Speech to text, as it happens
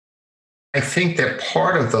I think that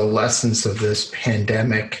part of the lessons of this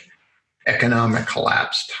pandemic economic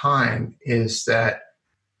collapse time is that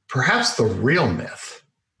perhaps the real myth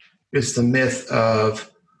is the myth of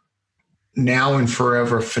now and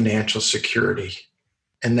forever financial security.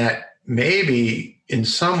 And that maybe in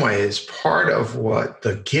some ways part of what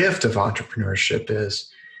the gift of entrepreneurship is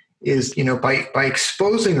by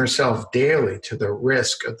exposing ourselves daily to the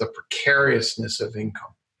risk of the precariousness of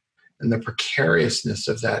income and the precariousness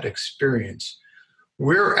of that experience,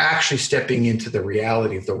 we're actually stepping into the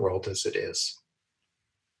reality of the world as it is.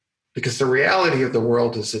 Because the reality of the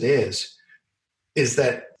world as it is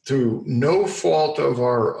that through no fault of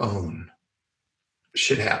our own,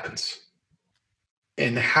 shit happens.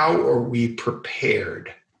 And how are we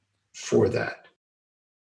prepared for that?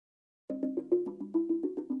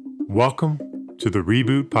 Welcome to the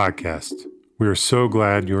Reboot Podcast. We are so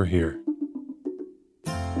glad you're here.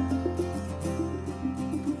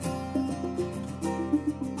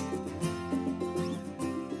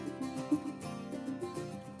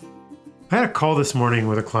 I had a call this morning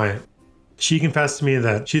with a client. She confessed to me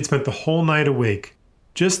that she'd spent the whole night awake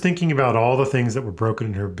just thinking about all the things that were broken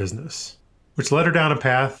in her business, which led her down a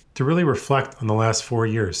path to really reflect on the last 4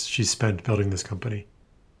 years she's spent building this company.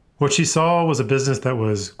 What she saw was a business that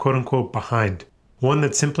was quote unquote behind, one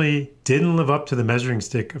that simply didn't live up to the measuring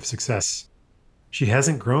stick of success. She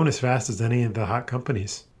hasn't grown as fast as any of the hot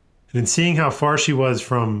companies. And in seeing how far she was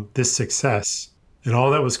from this success and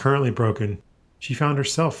all that was currently broken, she found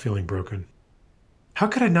herself feeling broken. How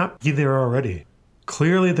could I not be there already?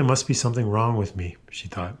 Clearly there must be something wrong with me, she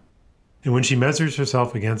thought. And when she measures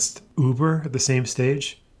herself against Uber at the same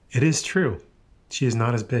stage, it is true. She is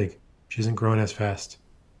not as big. She hasn't grown as fast.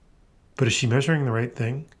 But is she measuring the right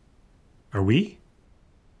thing? Are we?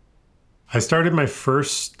 I started my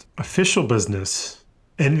first official business,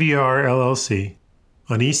 NVR LLC,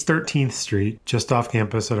 on East 13th Street, just off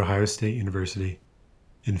campus at Ohio State University,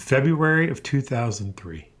 in February of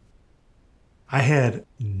 2003. I had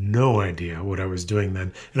no idea what I was doing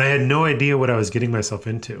then, and I had no idea what I was getting myself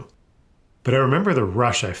into. But I remember the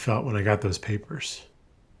rush I felt when I got those papers.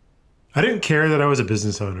 I didn't care that I was a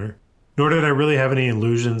business owner, nor did I really have any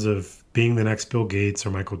illusions of being the next Bill Gates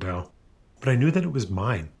or Michael Dell. But I knew that it was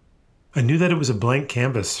mine. I knew that it was a blank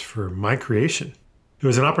canvas for my creation. It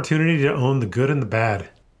was an opportunity to own the good and the bad,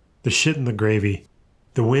 the shit and the gravy,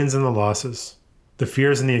 the wins and the losses, the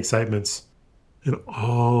fears and the excitements, and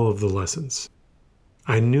all of the lessons.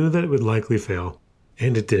 I knew that it would likely fail,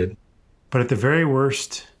 and it did. But at the very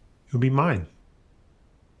worst, it would be mine.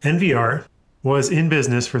 NVR was in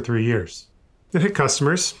business for 3 years. It had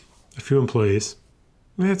customers, a few employees.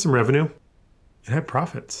 It had some revenue. It had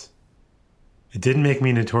profits. It didn't make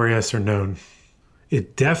me notorious or known.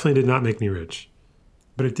 It definitely did not make me rich.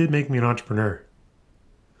 But it did make me an entrepreneur.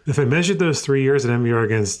 If I measured those 3 years at NVR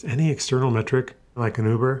against any external metric, like an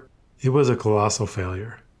Uber, it was a colossal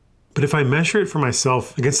failure. But if I measure it for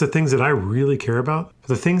myself against the things that I really care about,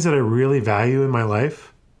 the things that I really value in my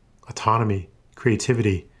life, autonomy,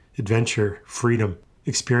 creativity, adventure, freedom,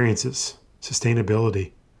 experiences,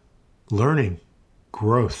 sustainability, learning,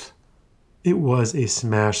 growth, it was a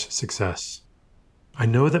smash success. I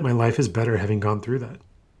know that my life is better having gone through that.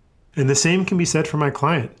 And the same can be said for my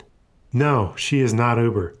client. No, she is not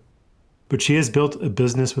Uber, but she has built a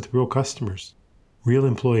business with real customers, real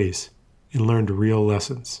employees, and learned real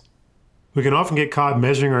lessons. We can often get caught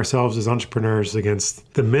measuring ourselves as entrepreneurs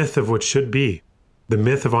against the myth of what should be, the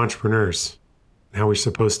myth of entrepreneurs, and how we're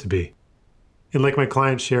supposed to be. And like my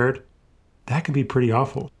client shared, that can be pretty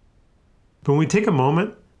awful. But when we take a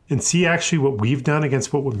moment and see actually what we've done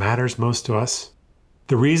against what matters most to us,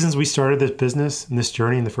 the reasons we started this business and this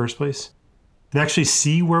journey in the first place, and actually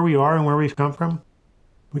see where we are and where we've come from,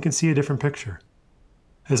 we can see a different picture.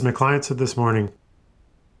 As my client said this morning,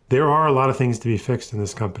 there are a lot of things to be fixed in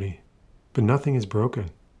this company, but nothing is broken.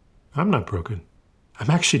 I'm not broken. I'm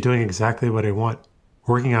actually doing exactly what I want,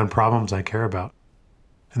 working on problems I care about.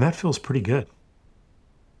 And that feels pretty good.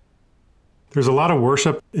 There's a lot of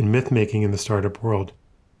worship and myth-making in the startup world.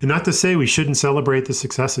 And not to say we shouldn't celebrate the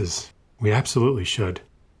successes. We absolutely should.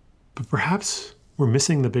 But perhaps we're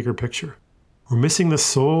missing the bigger picture. We're missing the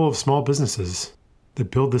soul of small businesses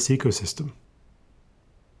that build this ecosystem.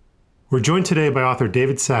 We're joined today by author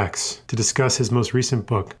David Sachs to discuss his most recent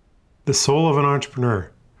book, The Soul of an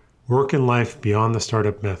Entrepreneur, Work and Life Beyond the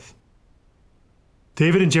Startup Myth.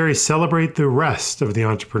 David and Jerry celebrate the rest of the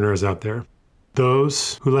entrepreneurs out there,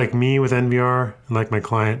 those who, like me with NVR and like my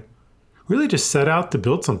client, really just set out to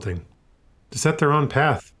build something, to set their own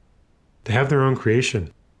path, to have their own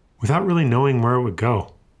creation, without really knowing where it would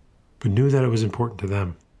go, but knew that it was important to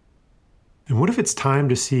them. And what if it's time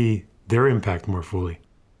to see their impact more fully?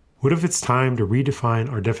 What if it's time to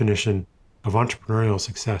redefine our definition of entrepreneurial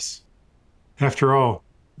success? After all,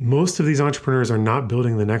 most of these entrepreneurs are not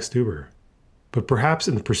building the next Uber, but perhaps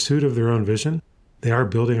in the pursuit of their own vision, they are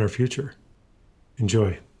building our future.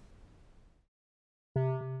 Enjoy.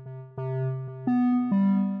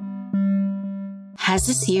 Has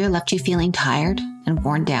this year left you feeling tired and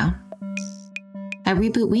worn down? At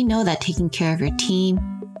Reboot, we know that taking care of your team,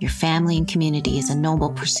 your family, and community is a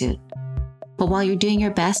noble pursuit. But while you're doing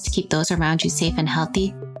your best to keep those around you safe and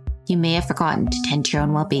healthy, you may have forgotten to tend to your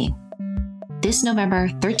own well-being. This November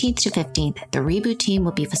 13th to 15th, the Reboot team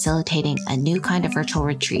will be facilitating a new kind of virtual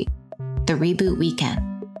retreat, the Reboot Weekend,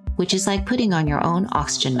 which is like putting on your own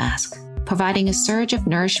oxygen mask, providing a surge of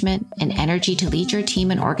nourishment and energy to lead your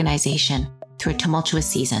team and organization through a tumultuous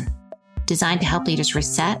season, designed to help leaders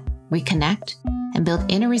reset, reconnect, and build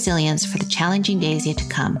inner resilience for the challenging days yet to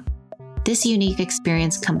come. This unique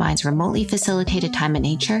experience combines remotely facilitated time in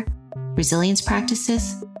nature, resilience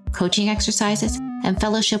practices, coaching exercises, and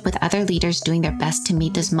fellowship with other leaders doing their best to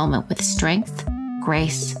meet this moment with strength,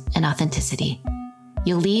 grace, and authenticity.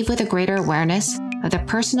 You'll leave with a greater awareness of the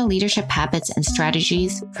personal leadership habits and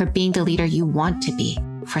strategies for being the leader you want to be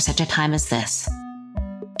for such a time as this.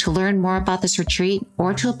 To learn more about this retreat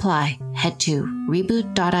or to apply, head to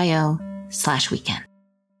reboot.io/weekend.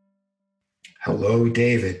 Hello,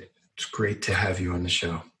 David. It's great to have you on the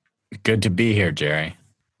show. Good to be here, Jerry.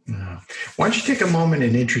 Why don't you take a moment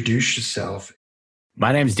and introduce yourself?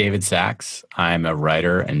 My name is David Sachs. I'm a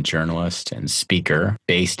writer and journalist and speaker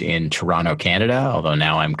based in Toronto, Canada, although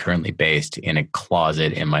now I'm currently based in a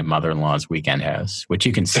closet in my mother-in-law's weekend house, which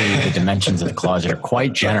you can see the dimensions of the closet are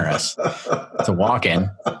quite generous. It's a walk-in,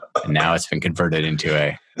 and now it's been converted into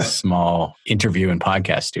a small interview and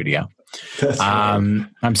podcast studio. That's right.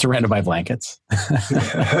 I'm surrounded by blankets,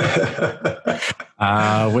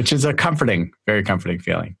 which is a very comforting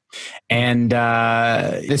feeling. And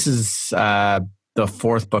this is the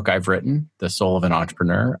fourth book I've written, The Soul of an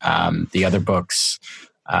Entrepreneur. The other books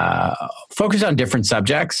focus on different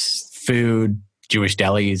subjects: food, Jewish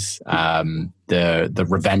delis. The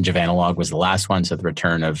Revenge of Analog was the last one, so the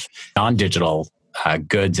return of non-digital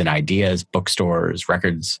goods and ideas, bookstores,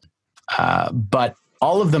 records. But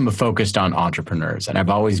all of them are focused on entrepreneurs. And I've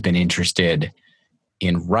always been interested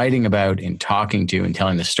in writing about, in talking to, and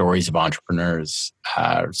telling the stories of entrepreneurs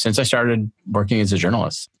since I started working as a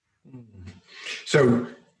journalist. So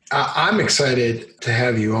I'm excited to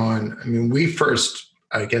have you on. I mean, we first,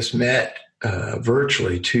 I guess, met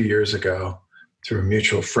virtually 2 years ago through a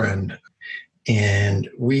mutual friend. And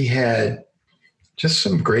we had just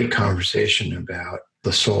some great conversation about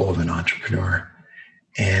the soul of an entrepreneur.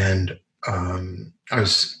 And I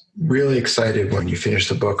was really excited when you finished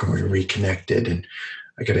the book and we reconnected and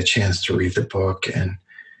I got a chance to read the book. And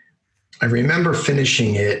I remember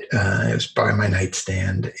finishing it, it was by my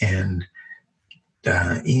nightstand, and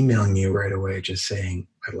emailing you right away just saying,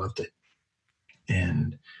 I loved it.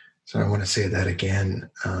 And so I want to say that again.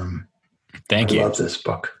 Thank you. I love this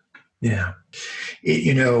book. Yeah.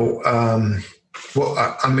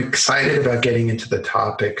 Well, I'm excited about getting into the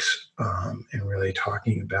topics and really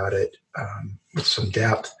talking about it with some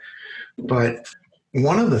depth. But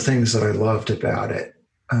one of the things that I loved about it,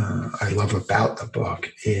 I love about the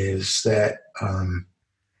book, is that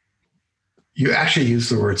you actually use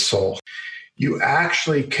the word soul. You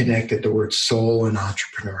actually connected the word soul and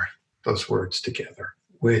entrepreneur, those words together,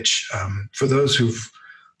 which for those who've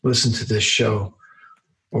listened to this show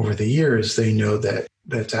over the years, they know that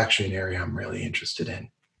that's actually an area I'm really interested in.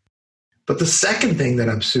 But the second thing that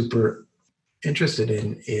I'm super interested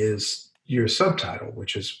in is your subtitle,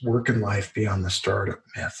 which is Work and Life Beyond the Startup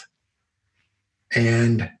Myth.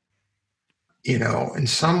 And, in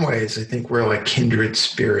some ways, I think we're like kindred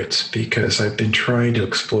spirits because I've been trying to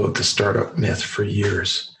explode the startup myth for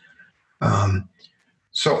years.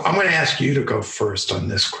 So I'm going to ask you to go first on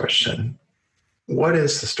this question. What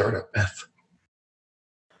is the startup myth?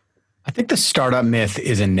 I think the startup myth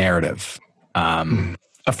is a narrative, a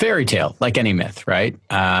fairy tale, like any myth, right?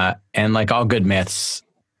 And like all good myths,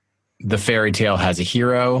 the fairy tale has a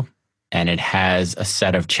hero and it has a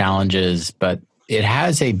set of challenges, but it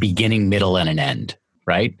has a beginning, middle, and an end,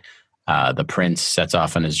 right? The prince sets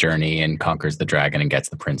off on his journey and conquers the dragon and gets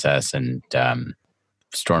the princess and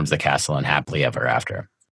storms the castle and happily ever after.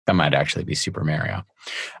 That might actually be Super Mario.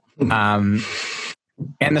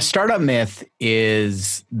 And the startup myth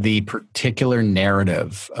is the particular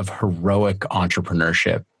narrative of heroic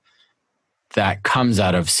entrepreneurship that comes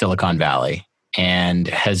out of Silicon Valley and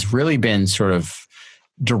has really been sort of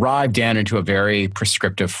derived down into a very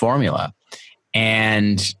prescriptive formula.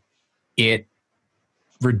 And it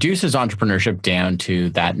reduces entrepreneurship down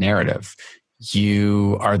to that narrative.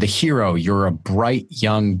 You are the hero. You're a bright,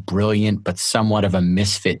 young, brilliant, but somewhat of a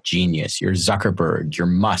misfit genius. You're Zuckerberg, you're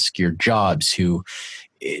Musk, you're Jobs, who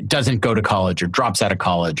doesn't go to college or drops out of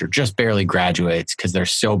college or just barely graduates because they're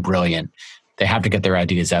so brilliant. They have to get their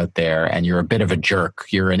ideas out there, and you're a bit of a jerk.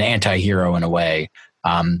 You're an anti-hero in a way,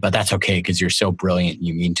 but that's okay because you're so brilliant.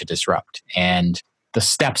 You mean to disrupt. And the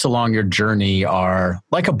steps along your journey are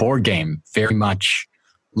like a board game, very much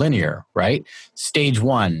linear, right? Stage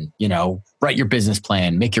 1, write your business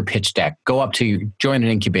plan, make your pitch deck, go up to join an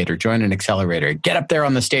incubator, join an accelerator, get up there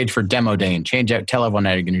on the stage for demo day and tell everyone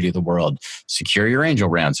how you're going to do the world. Secure your angel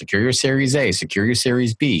round, secure your Series A, secure your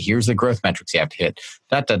Series B. Here's the growth metrics you have to hit,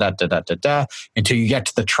 until you get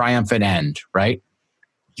to the triumphant end, right?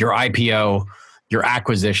 Your IPO, your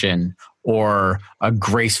acquisition, or a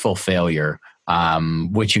graceful failure,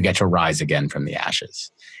 which you get to rise again from the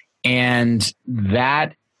ashes. And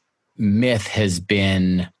that myth has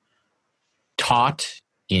been taught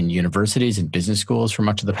in universities and business schools for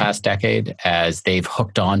much of the past decade as they've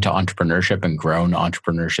hooked on to entrepreneurship and grown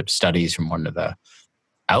entrepreneurship studies from one of the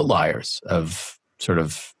outliers of sort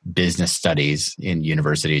of business studies in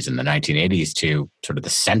universities in the 1980s to sort of the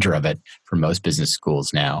center of it for most business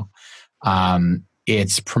schools now.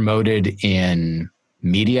 It's promoted in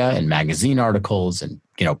media and magazine articles and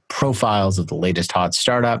profiles of the latest hot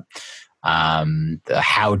startup. The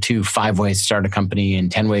how-to 5 ways to start a company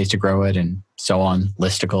and 10 ways to grow it and so on,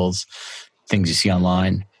 listicles, things you see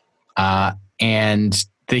online. And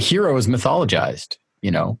the hero is mythologized,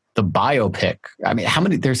 the biopic. I mean,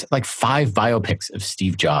 there's like 5 biopics of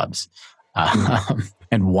Steve Jobs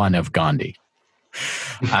and 1 of Gandhi.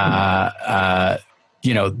 The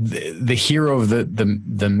hero of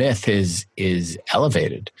the myth is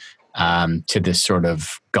elevated to this sort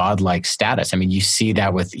of godlike status. I mean, you see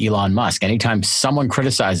that with Elon Musk. Anytime someone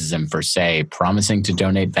criticizes him for, say, promising to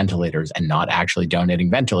donate ventilators and not actually donating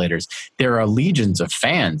ventilators, there are legions of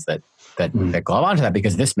fans that glom onto that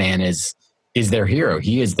because this man is their hero.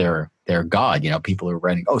 He is their god. People are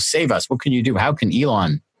writing, "Oh, save us! What can you do? How can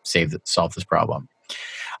Elon solve this problem?"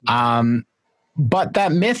 But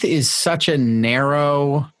that myth is such a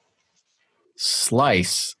narrow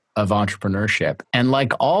slice of entrepreneurship. And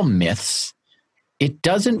like all myths, it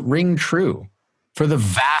doesn't ring true for the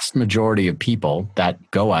vast majority of people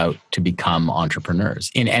that go out to become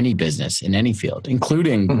entrepreneurs in any business, in any field,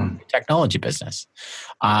 including technology business.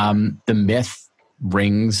 The myth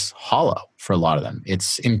rings hollow for a lot of them.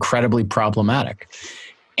 It's incredibly problematic.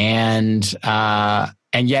 And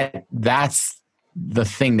yet that's the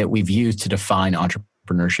thing that we've used to define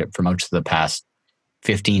entrepreneurship for most of the past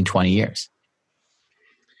 15, 20 years.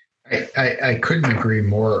 I couldn't agree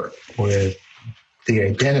more with the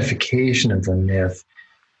identification of the myth.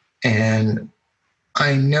 And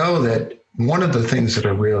I know that one of the things that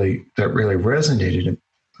really resonated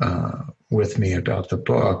with me about the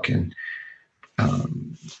book, and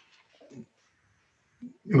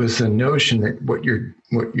it was the notion that what you're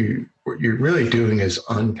really doing is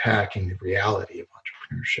unpacking the reality of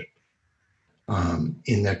entrepreneurship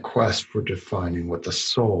in that quest for defining what the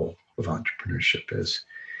soul of entrepreneurship is.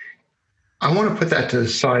 I want to put that to the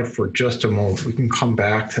side for just a moment. We can come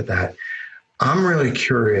back to that. I'm really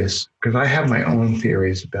curious, because I have my own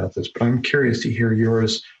theories about this, but I'm curious to hear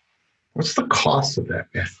yours. What's the cost of that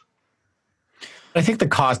myth? I think the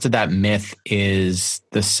cost of that myth is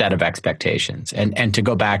the set of expectations. And to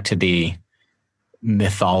go back to the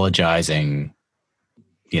mythologizing,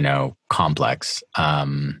 complex,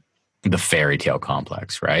 the fairy tale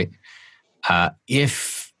complex, right?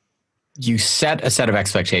 If you set a set of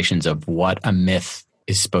expectations of what a myth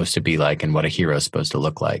is supposed to be like and what a hero is supposed to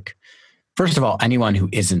look like. First of all, anyone who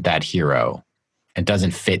isn't that hero and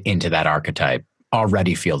doesn't fit into that archetype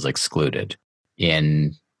already feels excluded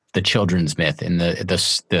in the children's myth, in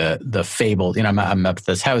the fable. I'm up at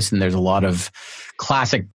this house and there's a lot of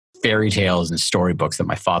classic fairy tales and storybooks that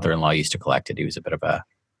my father-in-law used to collect. He was a bit of a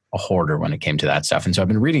hoarder when it came to that stuff. And so I've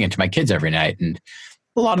been reading it to my kids every night, and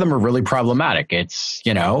a lot of them are really problematic. It's,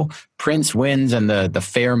 Prince wins and the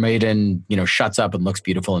fair maiden, shuts up and looks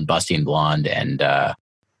beautiful and busty and blonde. And, at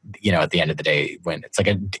the end of the day, when it's like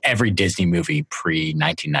every Disney movie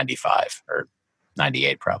pre-1995 or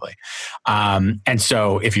 98 probably. And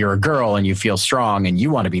so if you're a girl and you feel strong and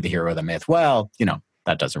you want to be the hero of the myth, well,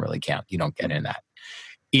 that doesn't really count. You don't get in that.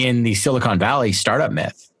 In the Silicon Valley startup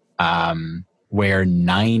myth, where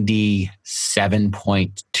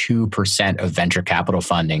 97.2% of venture capital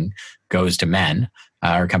funding goes to men,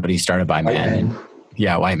 or companies started by men.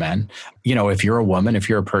 White men. If you're a woman, if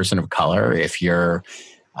you're a person of color, if you're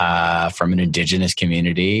from an indigenous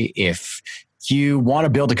community, if you want to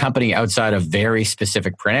build a company outside of very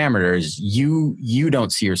specific parameters, you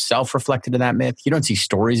don't see yourself reflected in that myth. You don't see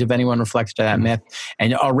stories of anyone reflected in that myth.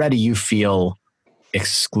 And already you feel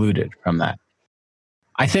excluded from that.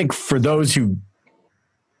 I think for those who,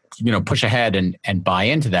 push ahead and buy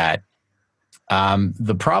into that,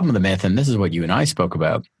 the problem with the myth, and this is what you and I spoke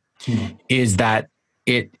about, is that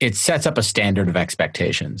it sets up a standard of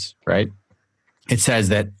expectations, right? It says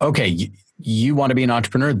that, okay, you want to be an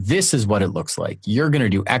entrepreneur, this is what it looks like. You're going to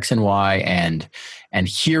do X and Y, and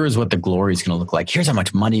here is what the glory is going to look like. Here's how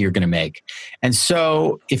much money you're going to make. And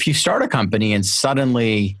so if you start a company and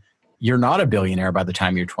suddenly you're not a billionaire by the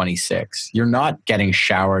time you're 26, you're not getting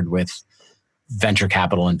showered with venture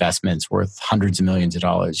capital investments worth hundreds of millions of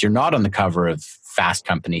dollars, you're not on the cover of Fast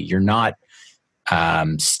Company, you're not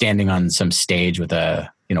standing on some stage with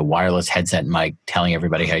a wireless headset mic telling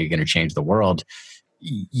everybody how you're going to change the world,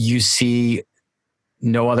 you see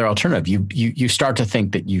no other alternative. You start to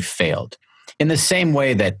think that you've failed. In the same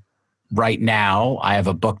way that right now I have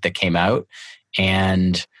a book that came out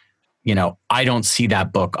and I don't see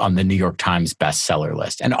that book on the New York Times bestseller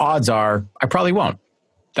list. And odds are I probably won't.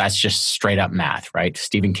 That's just straight up math, right?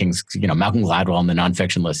 Stephen King's, Malcolm Gladwell on the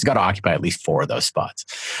nonfiction list has got to occupy at least 4 of those spots.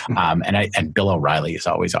 And Bill O'Reilly is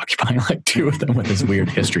always occupying like 2 of them with his weird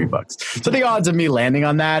history books. So the odds of me landing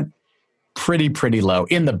on that, pretty low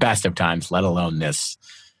in the best of times, let alone this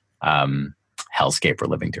hellscape we're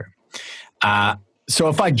living through. So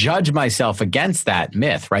if I judge myself against that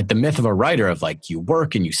myth, right, the myth of a writer of like you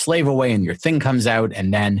work and you slave away and your thing comes out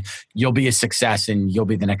and then you'll be a success and you'll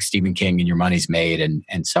be the next Stephen King and your money's made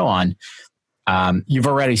and so on, you've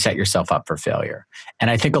already set yourself up for failure. And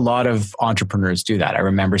I think a lot of entrepreneurs do that. I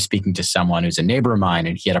remember speaking to someone who's a neighbor of mine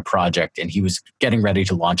and he had a project and he was getting ready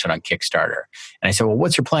to launch it on Kickstarter. And I said, well,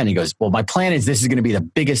 what's your plan? He goes, well, my plan is this is going to be the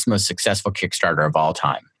biggest, most successful Kickstarter of all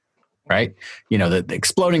time. Right? The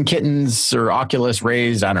Exploding Kittens or Oculus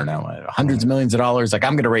raised, I don't know, hundreds of millions of dollars. Like,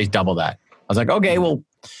 I'm going to raise double that. I was like, okay, well,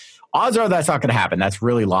 odds are that's not going to happen. That's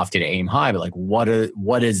really lofty to aim high. But like,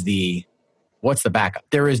 what's the backup?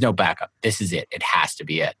 There is no backup. This is it. It has to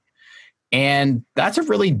be it. And that's a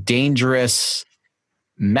really dangerous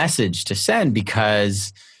message to send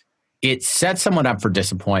because it sets someone up for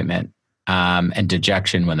disappointment and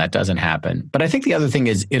dejection when that doesn't happen. But I think the other thing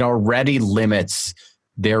is it already limits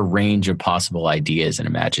their range of possible ideas and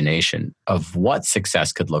imagination of what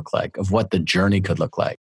success could look like, of what the journey could look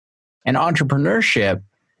like. And entrepreneurship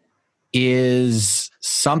is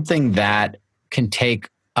something that can take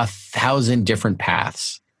 1,000 different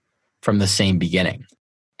paths from the same beginning.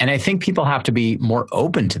 And I think people have to be more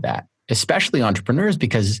open to that, especially entrepreneurs,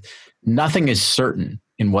 because nothing is certain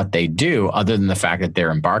in what they do other than the fact that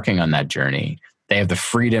they're embarking on that journey. They have the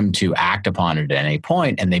freedom to act upon it at any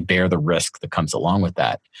point, and they bear the risk that comes along with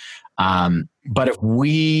that. But if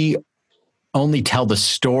we only tell the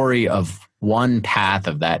story of one path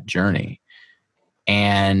of that journey,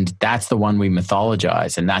 and that's the one we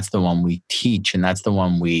mythologize, and that's the one we teach, and that's the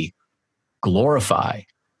one we glorify,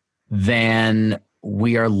 then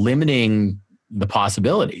we are limiting the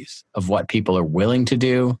possibilities of what people are willing to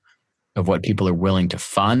do, of what people are willing to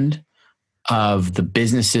fund, of the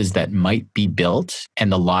businesses that might be built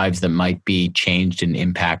and the lives that might be changed and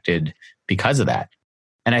impacted because of that.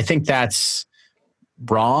 And I think that's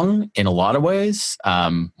wrong in a lot of ways,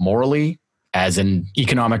 morally, as an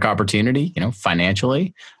economic opportunity,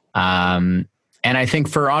 financially. And I think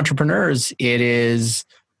for entrepreneurs, it is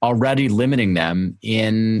already limiting them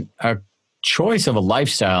in a choice of a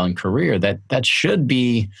lifestyle and career that should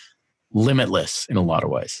be limitless in a lot of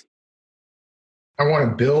ways. I want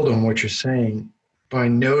to build on what you're saying by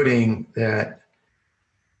noting that,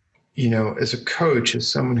 as a coach,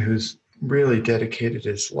 as someone who's really dedicated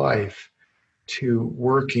his life to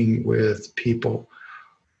working with people,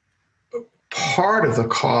 part of the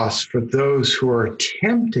cost for those who are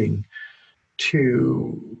attempting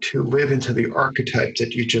to live into the archetype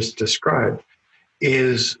that you just described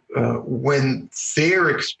is when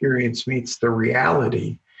their experience meets the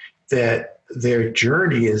reality that their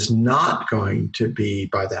journey is not going to be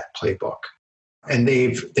by that playbook. And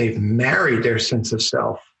they've married their sense of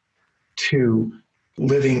self to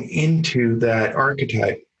living into that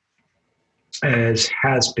archetype as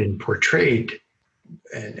has been portrayed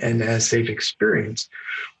and as they've experienced.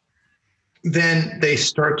 Then they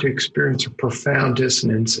start to experience a profound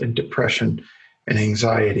dissonance and depression and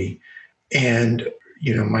anxiety. And,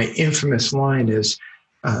 my infamous line is,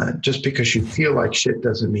 just because you feel like shit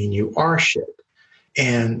doesn't mean you are shit.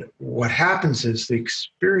 And what happens is the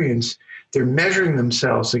experience, they're measuring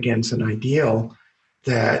themselves against an ideal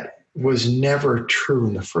that was never true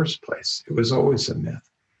in the first place. It was always a myth.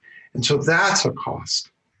 And so that's a cost.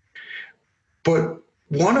 But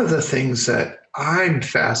one of the things that I'm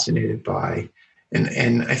fascinated by,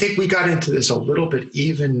 and I think we got into this a little bit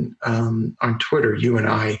even on Twitter, you and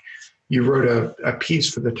I, you wrote a piece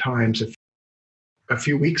for the Times a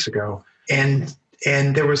few weeks ago, and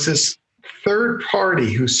there was this third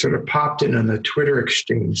party who sort of popped in on the Twitter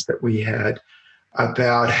exchange that we had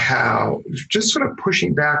about how just sort of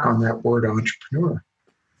pushing back on that word entrepreneur.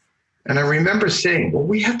 And I remember saying, well,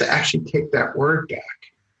 we have to actually take that word back.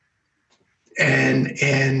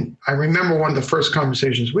 And I remember one of the first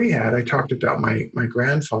conversations we had, I talked about my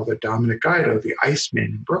grandfather, Dominic Guido, the Iceman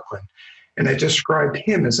in Brooklyn. And I described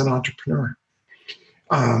him as an entrepreneur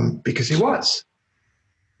because he was.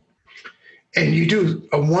 And you do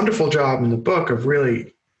a wonderful job in the book of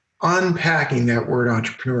really unpacking that word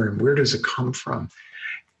entrepreneur and where does it come from.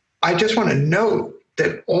 I just want to note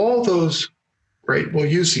that all those, right, we'll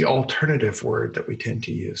use the alternative word that we tend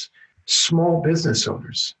to use, small business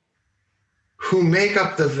owners who make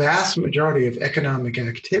up the vast majority of economic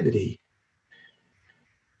activity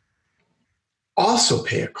also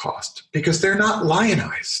pay a cost because they're not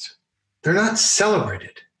lionized. They're not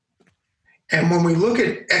celebrated. And when we look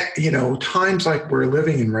at, times like we're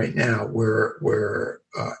living in right now, where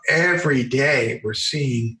every day we're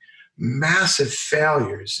seeing massive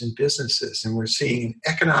failures in businesses and we're seeing an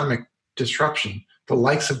economic disruption, the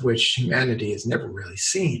likes of which humanity has never really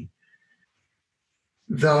seen.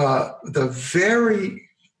 The very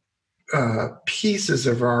pieces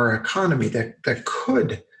of our economy that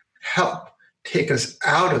could help take us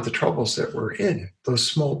out of the troubles that we're in,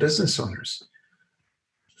 those small business owners,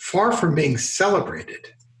 far from being celebrated,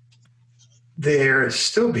 they're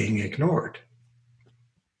still being ignored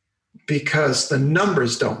because the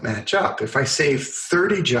numbers don't match up. If I save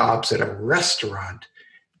 30 jobs at a restaurant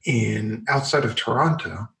outside of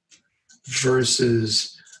Toronto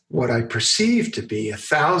versus what I perceive to be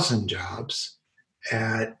 1,000 jobs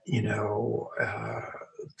at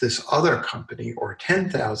this other company or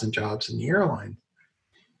 10,000 jobs in the airline,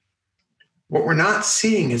 what we're not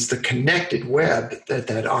seeing is the connected web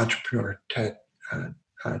that entrepreneur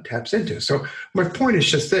taps into. So my point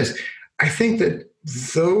is just this. I think that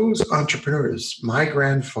those entrepreneurs, my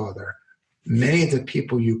grandfather, many of the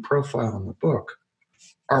people you profile in the book,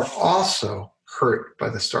 are also hurt by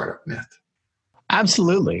the startup myth.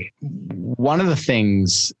 Absolutely. One of the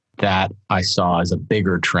things that I saw as a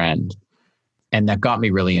bigger trend and that got me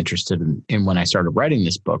really interested in when I started writing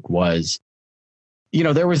this book was,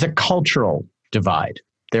 there was a cultural divide.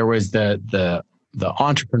 There was the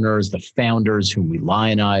entrepreneurs, the founders whom we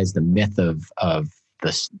lionize, the myth of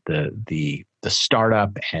the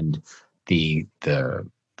startup and the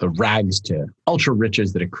rags to ultra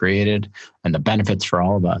riches that it created and the benefits for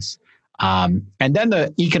all of us. And then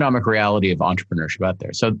the economic reality of entrepreneurship out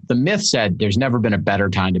there. So the myth said there's never been a better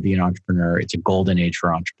time to be an entrepreneur. It's a golden age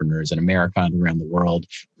for entrepreneurs in America and around the world.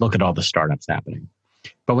 Look at all the startups happening.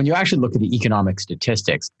 But when you actually look at the economic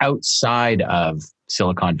statistics outside of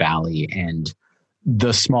Silicon Valley and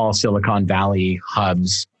the small Silicon Valley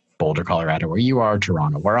hubs, Boulder, Colorado, where you are,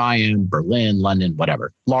 Toronto, where I am, Berlin, London,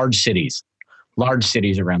 whatever, large cities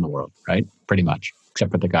around the world, right? Pretty much,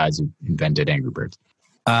 except for the guys who invented Angry Birds.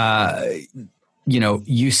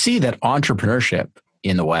 You see that entrepreneurship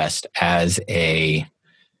in the West as a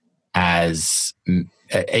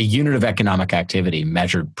unit of economic activity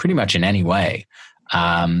measured pretty much in any way.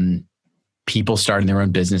 People starting their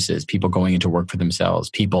own businesses, people going into work for themselves,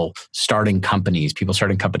 people starting companies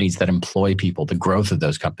that employ people, the growth of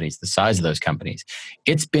those companies, the size of those companies.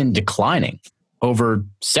 It's been declining over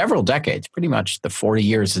several decades, pretty much the 40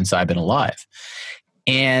 years since I've been alive.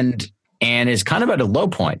 And is kind of at a low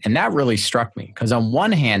point. And that really struck me because on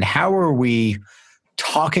one hand, how are we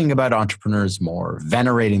talking about entrepreneurs more,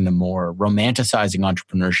 venerating them more, romanticizing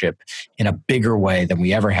entrepreneurship in a bigger way than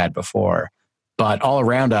we ever had before? But all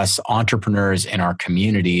around us, entrepreneurs in our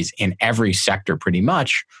communities in every sector pretty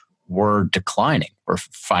much were declining. We're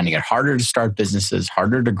finding it harder to start businesses,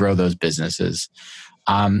 harder to grow those businesses.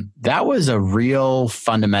 That was a real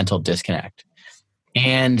fundamental disconnect.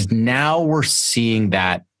 And now we're seeing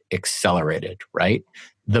that accelerated, right?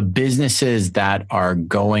 The businesses that are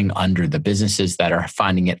going under, the businesses that are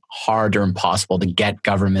finding it hard or impossible to get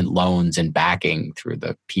government loans and backing through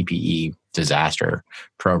the PPE disaster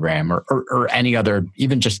program or any other,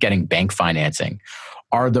 even just getting bank financing,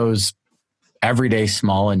 are those everyday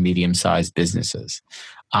small and medium-sized businesses.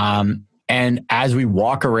 And as we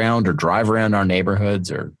walk around or drive around our neighborhoods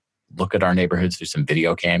or look at our neighborhoods through some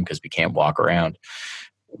video cam because we can't walk around,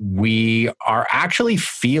 we are actually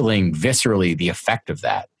feeling viscerally the effect of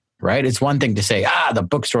that, right? It's one thing to say, the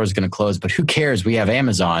bookstore is going to close, but who cares? We have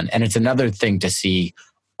Amazon. And it's another thing to see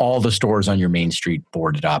all the stores on your main street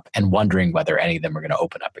boarded up and wondering whether any of them are going to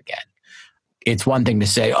open up again. It's one thing to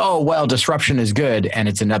say, disruption is good. And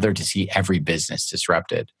it's another to see every business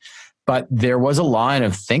disrupted. But there was a line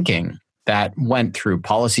of thinking that went through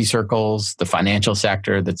policy circles, the financial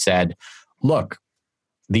sector, that said, look,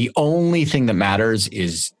 the only thing that matters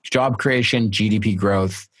is job creation, GDP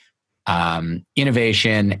growth,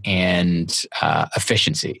 innovation, and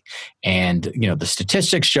efficiency. And the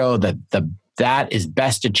statistics show that that is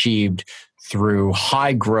best achieved through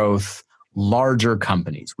high growth, larger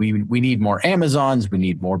companies. We need more Amazons, we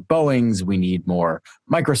need more Boeings, we need more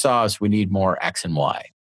Microsofts, we need more X and Y.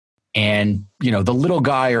 And the little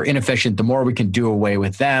guy are inefficient. The more we can do away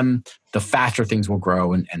with them, the faster things will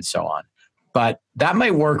grow, and so on. But that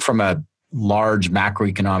might work from a large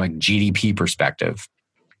macroeconomic GDP perspective.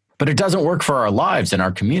 But it doesn't work for our lives and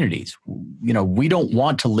our communities. We don't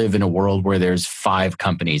want to live in a world where there's 5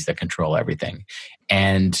 companies that control everything.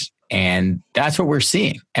 And that's what we're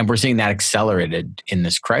seeing. And we're seeing that accelerated in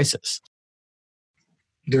this crisis.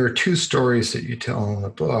 There are 2 stories that you tell in the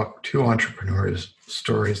book, 2 entrepreneurs'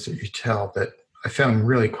 stories that you tell that I found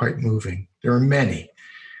really quite moving. There are many,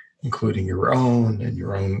 including your own and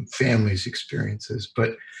your own family's experiences.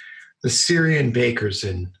 But the Syrian bakers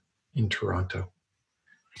in Toronto.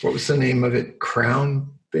 What was the name of it? Crown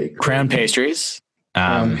Bakery? Crown Pastries.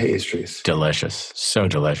 Crown Pastries. Delicious. So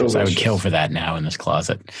delicious. I would kill for that now in this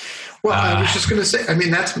closet. Well, I was just going to say,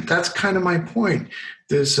 that's kind of my point.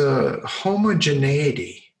 There's a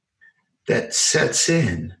homogeneity that sets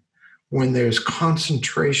in when there's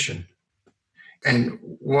concentration. And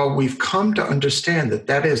while we've come to understand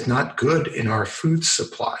that is not good in our food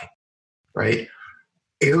supply, right?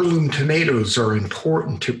 Heirloom tomatoes are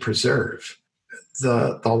important to preserve.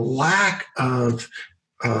 The lack of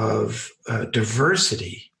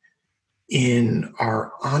diversity in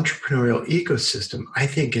our entrepreneurial ecosystem, I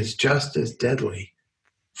think, is just as deadly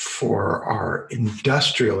for our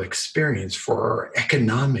industrial experience, for our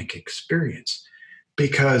economic experience.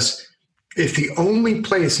 Because if the only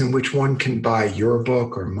place in which one can buy your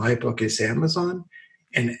book or my book is Amazon,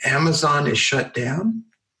 and Amazon is shut down,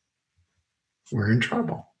 we're in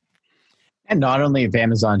trouble. And not only if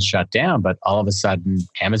Amazon's shut down, but all of a sudden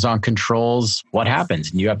Amazon controls what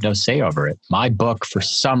happens and you have no say over it. My book, for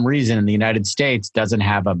some reason in the United States, doesn't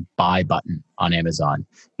have a buy button on Amazon.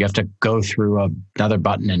 You have to go through another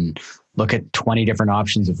button and look at 20 different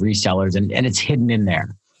options of resellers, and it's hidden in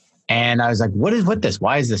there. And I was like, what is with this?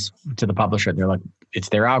 Why is this to the publisher? They're like, it's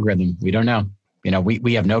their algorithm. We don't know.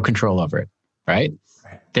 We have no control over it, right?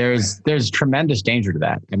 There's tremendous danger to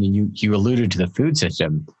that. You alluded to the food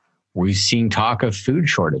system. We've seen talk of food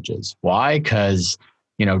shortages. Why? Because,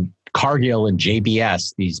 Cargill and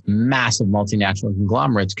JBS, these massive multinational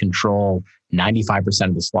conglomerates, control 95%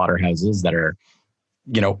 of the slaughterhouses that are,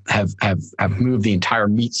 have moved the entire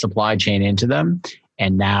meat supply chain into them.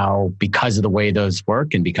 And now, because of the way those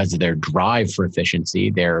work and because of their drive for efficiency,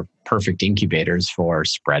 they're perfect incubators for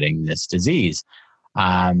spreading this disease.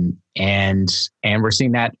 And we're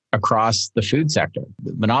seeing that across the food sector.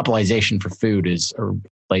 The monopolization for food is a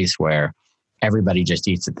place where everybody just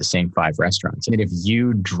eats at the same 5 restaurants. If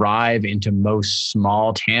you drive into most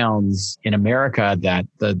small towns in America, that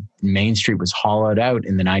the Main Street was hollowed out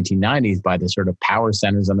in the 1990s by the sort of power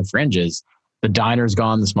centers on the fringes, the diner's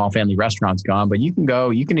gone, the small family restaurant's gone, but you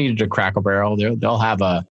can eat at a Cracker Barrel. They'll have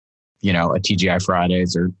a TGI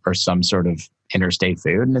Fridays or some sort of interstate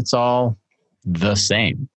food, and it's all the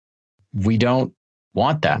same. We don't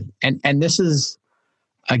want that. And this is,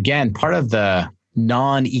 again, part of the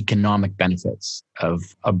non-economic benefits of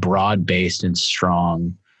a broad-based and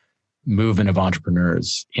strong movement of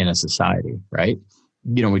entrepreneurs in a society, right?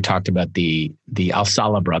 We talked about the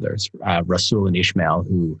Al-Saleh brothers, Rasul and Ishmael,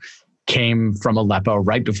 who came from Aleppo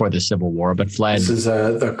right before the civil war, but fled. This is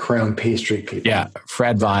the Crown Pastry people. Yeah,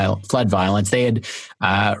 fled violence. They had,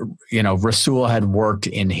 Rasul had worked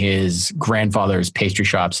in his grandfather's pastry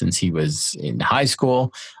shop since he was in high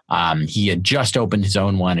school. He had just opened his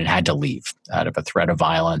own one and had to leave out of a threat of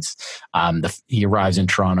violence. He arrives in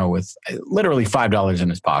Toronto with literally $5 in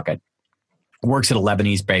his pocket. Works at a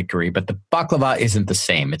Lebanese bakery, but the baklava isn't the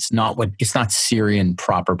same. It's not Syrian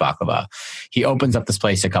proper baklava. He opens up this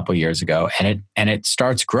place a couple of years ago, and it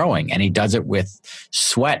starts growing, and he does it with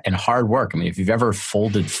sweat and hard work. If you've ever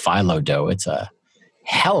folded phyllo dough, it's a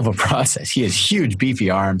hell of a process. He has huge, beefy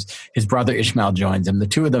arms. His brother Ishmael joins him. The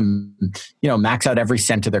two of them, max out every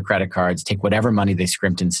cent of their credit cards, take whatever money they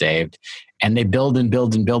scrimped and saved, and they build and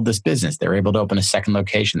build and build this business. They're able to open a second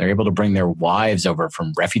location. They're able to bring their wives over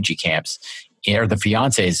from refugee camps, or the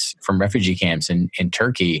fiancés from refugee camps in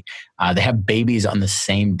Turkey. They have babies on the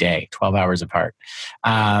same day, 12 hours apart.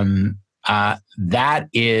 That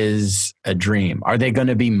is a dream. Are they going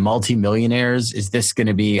to be multimillionaires? Is this going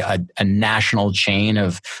to be a national chain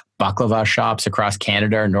of baklava shops across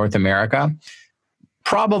Canada or North America?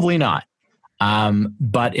 Probably not.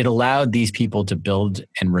 But it allowed these people to build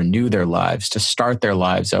and renew their lives, to start their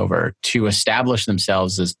lives over, to establish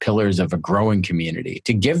themselves as pillars of a growing community,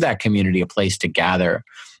 to give that community a place to gather,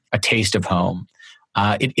 a taste of home.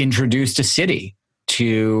 It introduced a city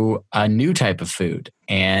to a new type of food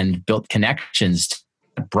and built connections to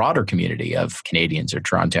a broader community of Canadians or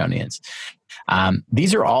Torontonians.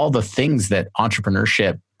 These are all the things that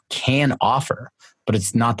entrepreneurship can offer, but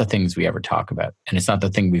it's not the things we ever talk about. And it's not the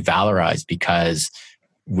thing we valorize because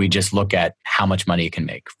we just look at how much money it can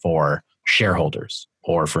make for shareholders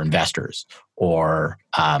or for investors or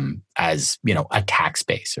as, a tax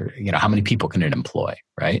base or, how many people can it employ,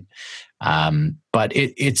 right? But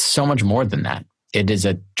it's so much more than that. It is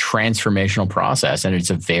a transformational process, and it's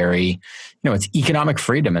a very, it's economic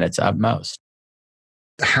freedom at its utmost.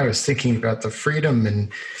 I was thinking about the freedom,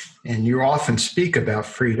 and you often speak about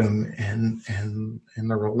freedom and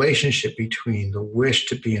the relationship between the wish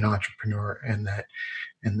to be an entrepreneur and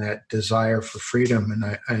that desire for freedom.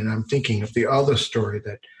 And I'm thinking of the other story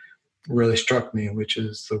that really struck me, which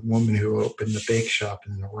is the woman who opened the bake shop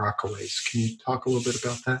in the Rockaways. Can you talk a little bit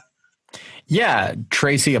about that? Yeah,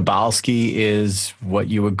 Tracy Abalski is what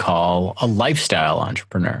you would call a lifestyle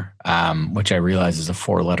entrepreneur, which I realize is a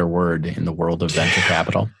 4-letter word in the world of venture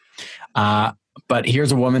capital. But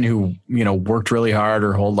here's a woman who, worked really hard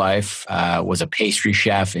her whole life, was a pastry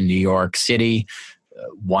chef in New York City,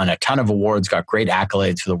 won a ton of awards, got great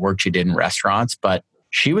accolades for the work she did in restaurants, but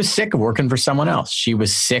she was sick of working for someone else. She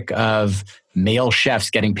was sick of male chefs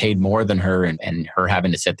getting paid more than her and her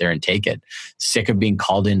having to sit there and take it. Sick of being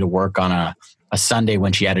called into work on a Sunday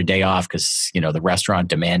when she had a day off because, the restaurant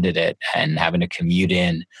demanded it and having to commute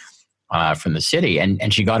in from the city.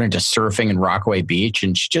 And she got into surfing in Rockaway Beach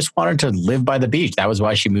and she just wanted to live by the beach. That was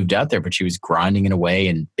why she moved out there, but she was grinding it away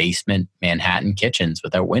in basement Manhattan kitchens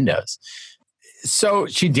without windows. So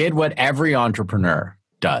she did what every entrepreneur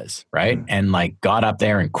does, right? And got up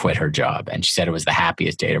there and quit her job. And she said it was the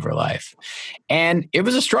happiest day of her life. And it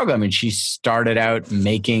was a struggle. I mean, she started out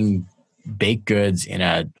making baked goods in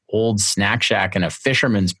an old snack shack in a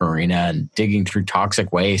fisherman's marina and digging through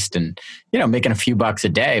toxic waste and, making a few bucks a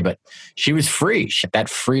day, but she was free. That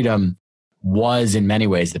freedom was in many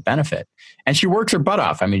ways the benefit. And she works her butt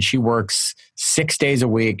off. I mean, she works 6 days a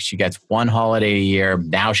week. She gets one holiday a year.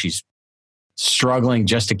 Now she's struggling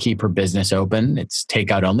just to keep her business open. It's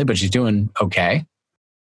takeout only, but she's doing okay.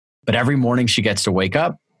 But every morning she gets to wake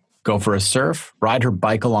up, go for a surf, ride her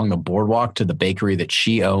bike along the boardwalk to the bakery that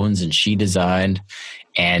she owns and she designed.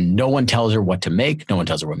 And no one tells her what to make. No one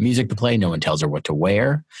tells her what music to play. No one tells her what to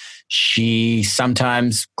wear. She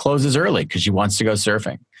sometimes closes early because she wants to go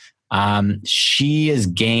surfing. She has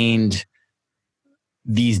gained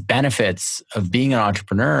these benefits of being an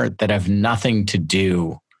entrepreneur that have nothing to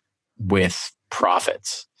do with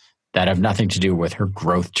profits, that have nothing to do with her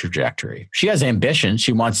growth trajectory. She has ambition.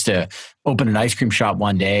 She wants to open an ice cream shop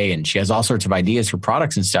one day and she has all sorts of ideas for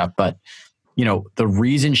products and stuff. But, the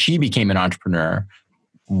reason she became an entrepreneur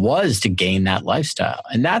was to gain that lifestyle.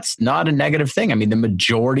 And that's not a negative thing. I mean, the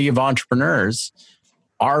majority of entrepreneurs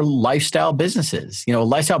are lifestyle businesses. A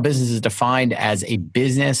lifestyle business is defined as a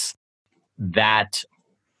business that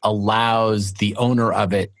allows the owner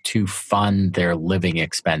of it to fund their living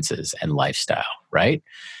expenses and lifestyle, right?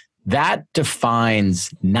 That defines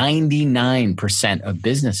 99% of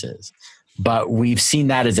businesses. But we've seen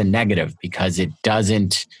that as a negative because it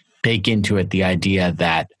doesn't bake into it the idea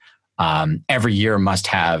that every year must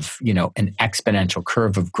have, an exponential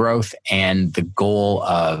curve of growth and the goal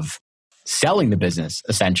of selling the business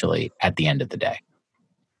essentially at the end of the day.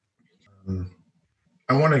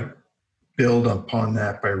 I want to build upon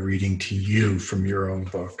that by reading to you from your own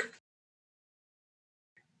book.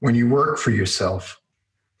 When you work for yourself,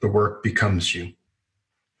 the work becomes you.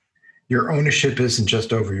 Your ownership isn't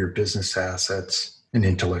just over your business assets and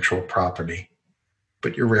intellectual property,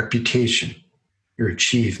 but your reputation, your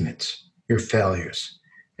achievements, your failures,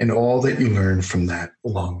 and all that you learn from that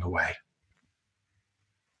along the way.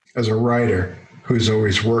 As a writer who's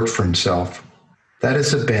always worked for himself, that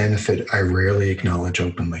is a benefit I rarely acknowledge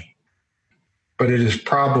openly. but it is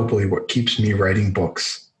probably what keeps me writing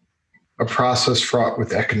books, a process fraught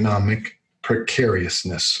with economic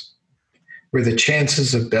precariousness, where the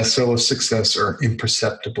chances of bestseller success are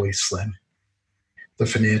imperceptibly slim. The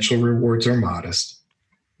financial rewards are modest,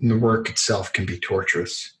 and the work itself can be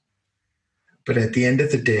torturous. But at the end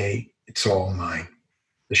of the day, it's all mine,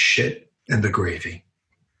 the shit and the gravy.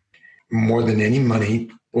 More than any money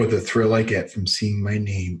or the thrill I get from seeing my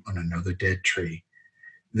name on another dead tree,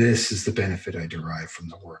 this is the benefit I derive from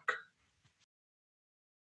the work.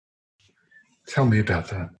 Tell me about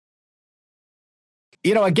that.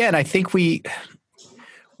 Again, I think we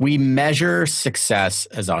measure success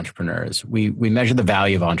as entrepreneurs. We measure the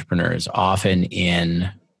value of entrepreneurs often in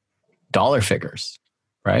dollar figures,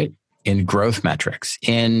 right? In growth metrics,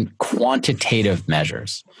 in quantitative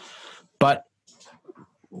measures. But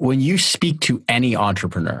when you speak to any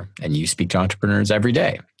entrepreneur, and you speak to entrepreneurs every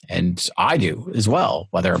day, and I do as well,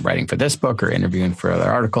 whether I'm writing for this book or interviewing for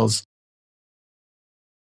other articles,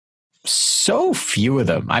 so few of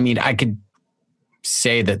them. I mean, I could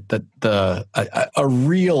say that a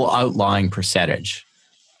real outlying percentage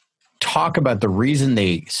talk about the reason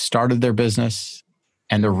they started their business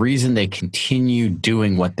and the reason they continue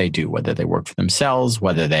doing what they do, whether they work for themselves,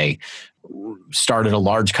 whether they started a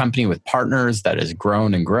large company with partners that has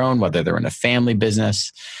grown and grown, whether they're in a family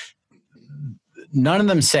business. None of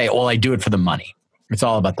them say, "Well, I do it for the money." It's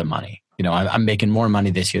all about the money. I'm making more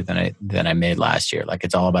money this year than I made last year. Like,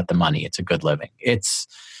 it's all about the money. It's a good living. It's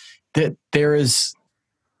that there is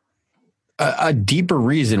a deeper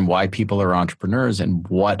reason why people are entrepreneurs and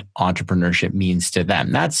what entrepreneurship means to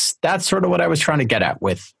them. That's sort of what I was trying to get at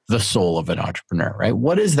with the soul of an entrepreneur, right?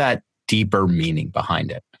 What is that deeper meaning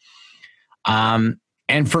behind it?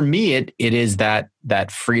 And for me, it is that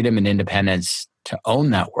freedom and independence to own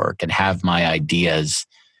that work and have my ideas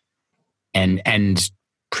and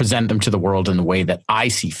present them to the world in the way that I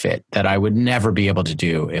see fit, that I would never be able to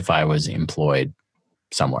do if I was employed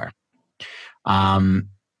somewhere.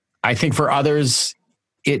 I think for others,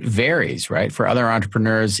 it varies, right? For other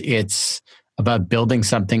entrepreneurs, it's about building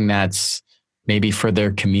something that's maybe for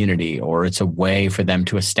their community, or it's a way for them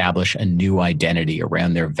to establish a new identity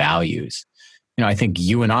around their values. I think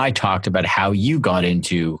you and I talked about how you got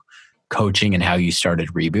into coaching and how you started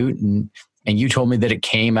Reboot. And you told me that it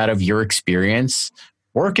came out of your experience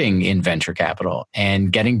working in venture capital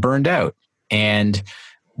and getting burned out and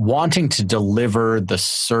wanting to deliver the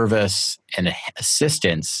service and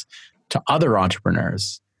assistance to other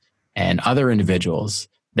entrepreneurs and other individuals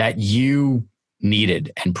that you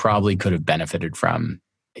needed and probably could have benefited from,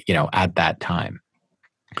 at that time.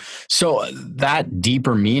 So that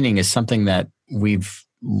deeper meaning is something that we've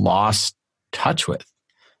lost touch with.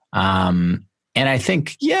 And I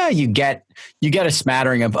think, you get a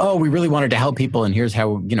smattering of, we really wanted to help people, and here's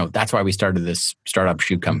how, that's why we started this startup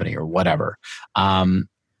shoe company or whatever.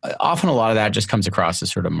 Often a lot of that just comes across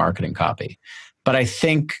as sort of marketing copy. But I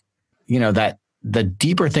think, that the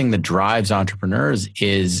deeper thing that drives entrepreneurs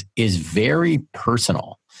is very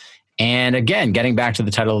personal. And again, getting back to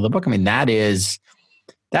the title of the book, I mean,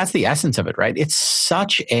 that's the essence of it, right? It's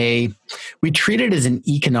we treat it as an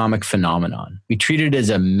economic phenomenon. We treat it as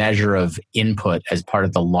a measure of input as part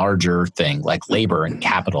of the larger thing, like labor and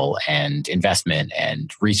capital and investment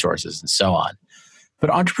and resources and so on. But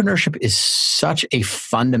entrepreneurship is such a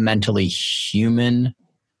fundamentally human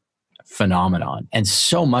phenomenon. And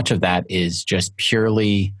so much of that is just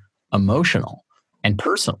purely emotional and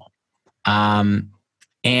personal.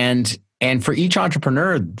 And for each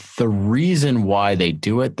entrepreneur, the reason why they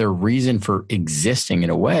do it, their reason for existing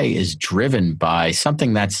in a way, is driven by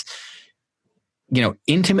something that's,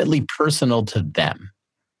 intimately personal to them.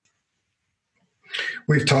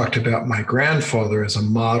 We've talked about my grandfather as a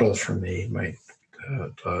model for me,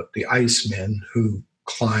 the Icemen who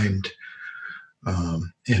climbed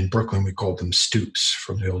in Brooklyn. We called them stoops,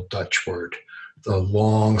 from the old Dutch word, the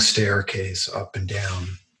long staircase up and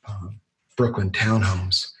down Brooklyn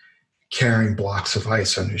townhomes, carrying blocks of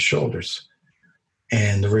ice on his shoulders.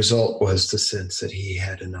 And the result was the sense that he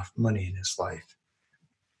had enough money in his life,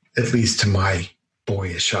 at least to my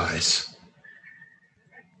boyish eyes.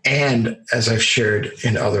 And as I've shared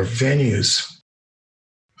in other venues,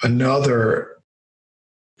 another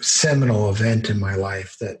seminal event in my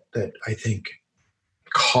life that I think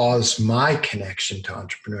caused my connection to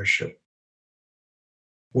entrepreneurship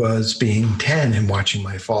was being 10 and watching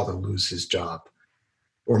my father lose his job.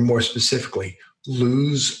 Or more specifically,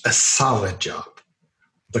 lose a solid job.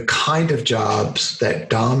 The kind of jobs that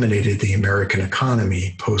dominated the American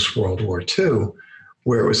economy post-World War II,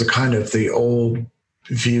 where it was a kind of the old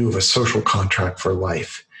view of a social contract for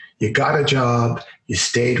life. You got a job, you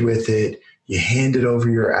stayed with it, you handed over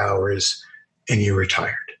your hours, and you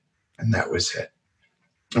retired. And that was it.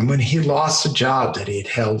 And when he lost a job that he had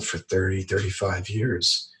held for 30, 35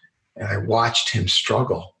 years, and I watched him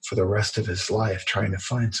struggle for the rest of his life trying to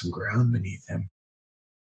find some ground beneath him,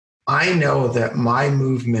 I know that my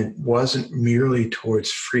movement wasn't merely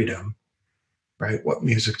towards freedom, right? What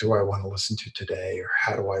music do I want to listen to today, or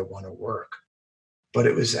how do I want to work? But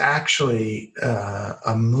it was actually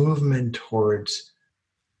a movement towards,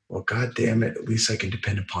 well, God damn it, at least I can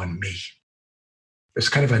depend upon me. There's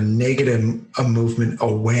kind of a movement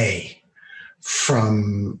away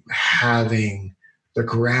from having the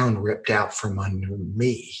ground ripped out from under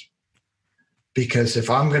me. Because if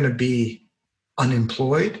I'm going to be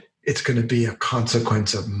unemployed, it's going to be a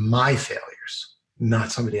consequence of my failures,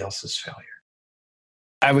 not somebody else's failure.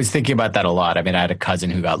 I was thinking about that a lot. I mean, I had a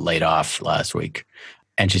cousin who got laid off last week,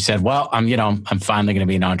 and she said, well, I'm finally going to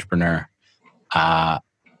be an entrepreneur. And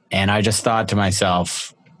I just thought to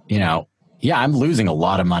myself, yeah, I'm losing a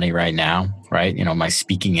lot of money right now, right? My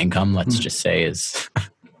speaking income, let's just say, is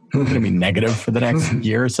going to be negative for the next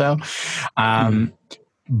year or so.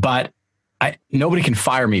 But nobody can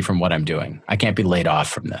fire me from what I'm doing. I can't be laid off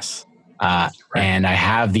from this. Right. And I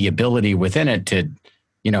have the ability within it to,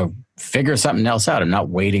 figure something else out. I'm not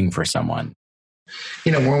waiting for someone.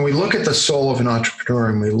 When we look at the soul of an entrepreneur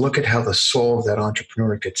and we look at how the soul of that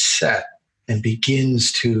entrepreneur gets set and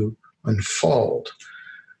begins to unfold,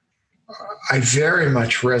 I very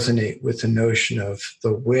much resonate with the notion of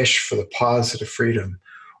the wish for the positive freedom,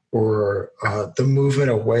 or the movement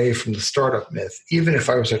away from the startup myth, even if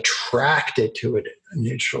I was attracted to it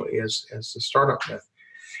initially as the startup myth.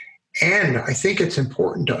 And I think it's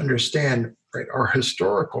important to understand, right, our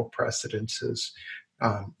historical precedences.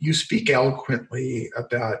 You speak eloquently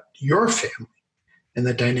about your family and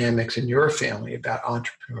the dynamics in your family about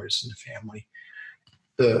entrepreneurs in the family.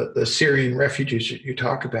 The Syrian refugees that you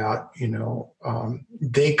talk about,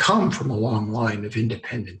 they come from a long line of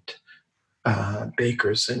independent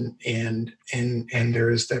bakers, and there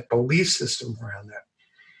is that belief system around that.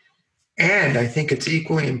 And I think it's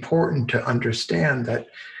equally important to understand that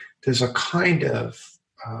there's a kind of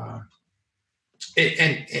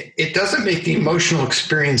it doesn't make the emotional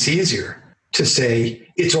experience easier to say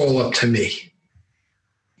it's all up to me.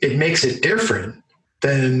 It makes it different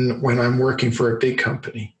than when I'm working for a big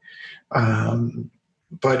company,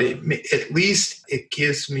 but at least it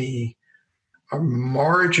gives me a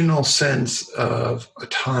marginal sense of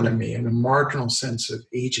autonomy and a marginal sense of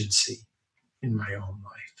agency in my own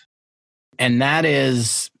life. And that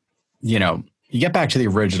is, you get back to the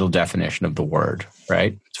original definition of the word,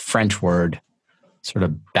 right? It's a French word, sort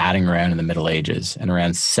of batting around in the Middle Ages. And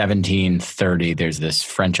around 1730, there's this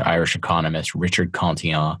French-Irish economist, Richard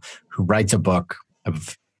Cantillon, who writes a book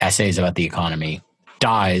of essays about the economy,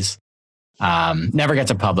 dies, never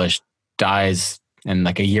gets it published, dies, and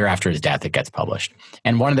like a year after his death, it gets published.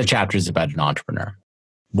 And one of the chapters is about an entrepreneur.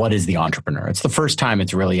 What is the entrepreneur? It's the first time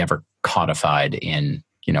it's really ever codified in,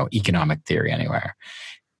 economic theory anywhere.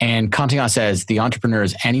 And Cantillon says the entrepreneur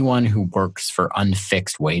is anyone who works for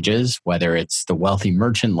unfixed wages, whether it's the wealthy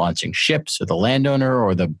merchant launching ships, or the landowner,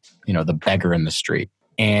 or the beggar in the street,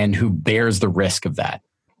 and who bears the risk of that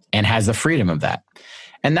and has the freedom of that.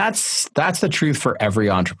 And that's the truth for every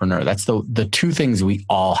entrepreneur. That's the two things we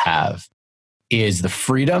all have, is the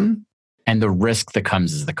freedom and the risk that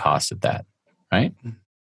comes as the cost of that, right?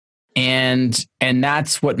 And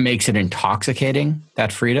that's what makes it intoxicating,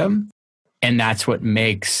 that freedom. And that's what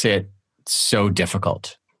makes it so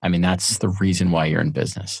difficult. I mean, that's the reason why you're in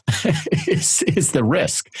business, is the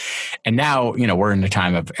risk. And now, we're in a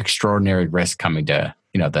time of extraordinary risk coming to,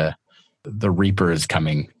 the reaper is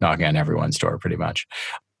coming, knocking on everyone's door pretty much.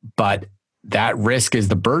 But that risk is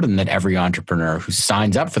the burden that every entrepreneur who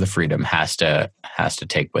signs up for the freedom has to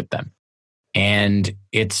take with them. And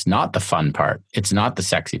it's not the fun part. It's not the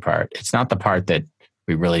sexy part. It's not the part that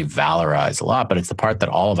we really valorize a lot, but it's the part that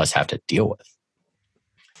all of us have to deal with.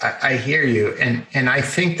 I hear you. And I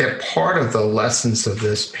think that part of the lessons of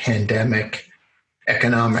this pandemic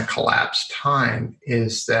economic collapse time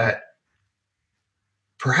is that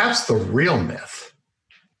perhaps the real myth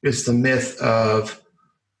is the myth of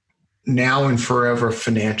now and forever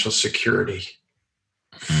financial security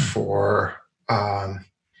for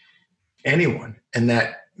anyone. And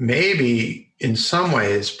that maybe in some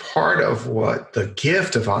ways part of what the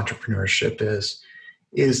gift of entrepreneurship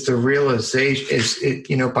is the realization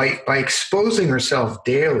by exposing herself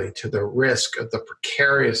daily to the risk of the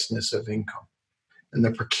precariousness of income and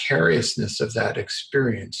the precariousness of that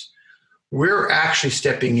experience, we're actually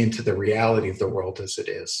stepping into the reality of the world as it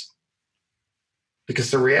is.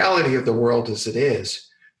 Because the reality of the world as it is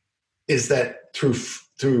is that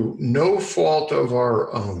through no fault of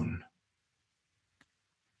our own,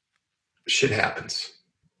 shit happens.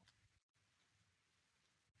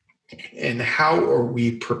 And how are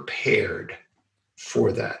we prepared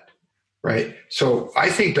for that? Right. So I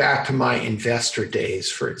think back to my investor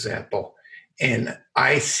days, for example, and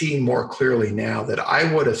I see more clearly now that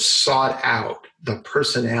I would have sought out the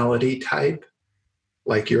personality type,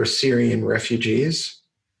 like your Syrian refugees,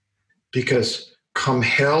 because come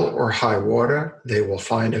hell or high water, they will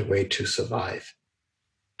find a way to survive,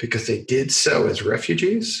 because they did so as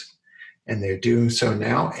refugees and they're doing so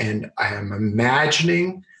now. And I am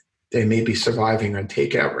imagining they may be surviving on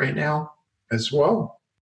takeout right now as well.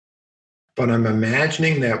 But I'm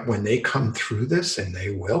imagining that when they come through this, and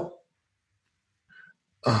they will,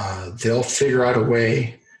 they'll figure out a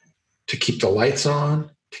way to keep the lights on,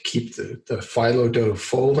 to keep the phyllo dough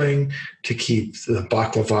folding, to keep the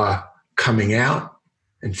baklava coming out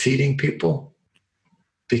and feeding people.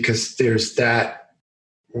 Because there's that,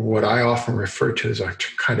 what I often refer to as a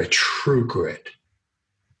kind of true grit.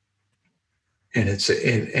 And it's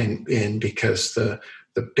and because the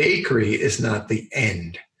bakery is not the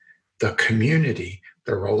end. The community,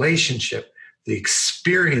 the relationship, the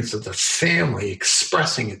experience of the family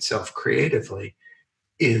expressing itself creatively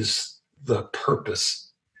is the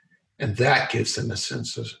purpose. And that gives them a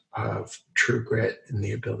sense of true grit and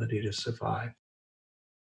the ability to survive.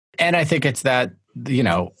 And I think it's that,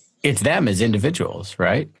 it's them as individuals,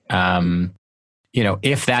 right?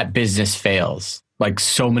 If that business fails, like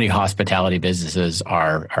so many hospitality businesses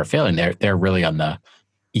are failing, they're really on the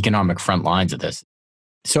economic front lines of this.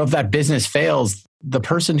 So if that business fails, the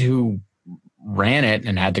person who ran it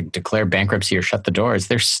and had to declare bankruptcy or shut the doors,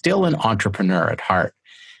 they're still an entrepreneur at heart.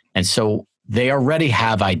 And so they already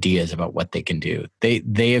have ideas about what they can do.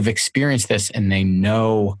 They have experienced this and they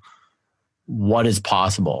know what is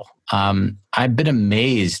possible. I've been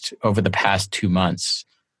amazed over the past 2 months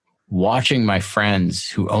watching my friends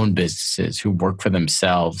who own businesses, who work for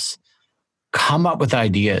themselves, come up with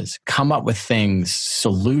ideas, come up with things,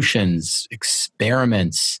 solutions,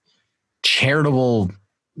 experiments, charitable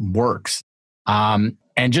works, and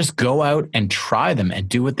just go out and try them and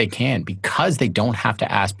do what they can, because they don't have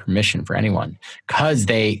to ask permission for anyone, because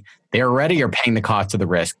they already are paying the cost of the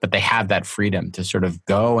risk, but they have that freedom to sort of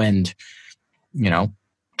go and,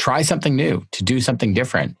 try something new, to do something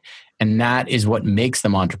different. And that is what makes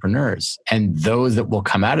them entrepreneurs. And those that will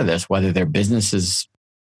come out of this, whether their businesses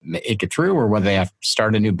make it through or whether they have to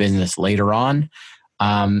start a new business later on,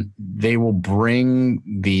 they will bring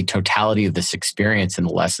the totality of this experience and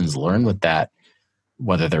the lessons learned with that,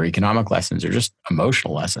 whether they're economic lessons or just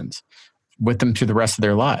emotional lessons, with them through the rest of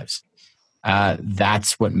their lives.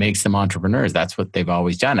 That's what makes them entrepreneurs. That's what they've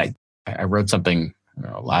always done. I wrote something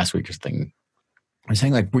last week or something. I was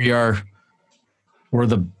saying we're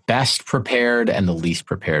the best prepared and the least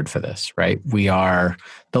prepared for this, right? We are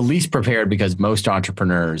the least prepared because most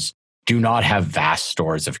entrepreneurs do not have vast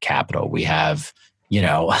stores of capital. We have,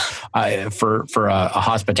 for a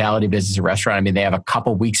hospitality business, a restaurant, they have a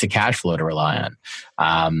couple weeks of cash flow to rely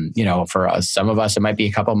on. For us, some of us, it might be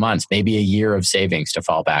a couple months, maybe a year of savings to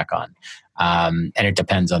fall back on. And it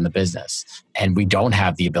depends on the business. And we don't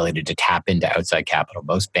have the ability to tap into outside capital.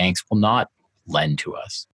 Most banks will not lend to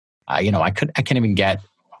us. I can't even get,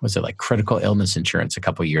 critical illness insurance a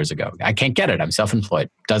couple of years ago. I can't get it. I'm self-employed.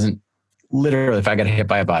 Literally, if I get hit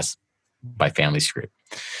by a bus, my family's screwed.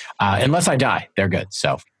 Unless I die, they're good.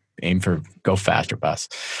 So aim for go faster bus.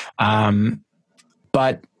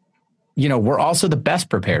 But, we're also the best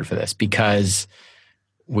prepared for this because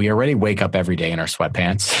we already wake up every day in our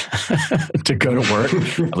sweatpants to go to work.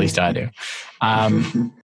 At least I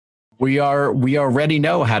do. We already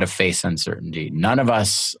know how to face uncertainty. None of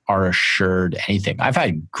us are assured anything. I've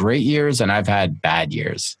had great years and I've had bad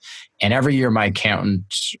years. And every year my accountant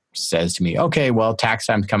says to me, okay, well, tax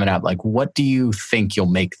time's coming up. What do you think you'll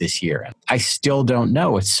make this year? I still don't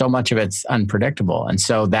know. So much of it's unpredictable. And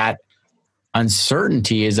so that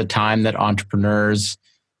uncertainty is a time that entrepreneurs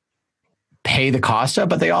pay the cost of,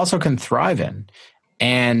 but they also can thrive in.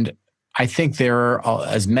 And I think there are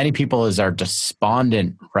as many people as are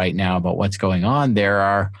despondent right now about what's going on. There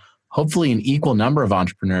are hopefully an equal number of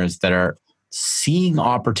entrepreneurs that are seeing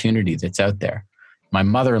opportunity that's out there. My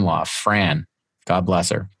mother-in-law, Fran, God bless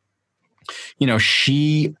her.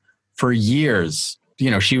 She, for years,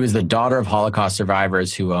 she was the daughter of Holocaust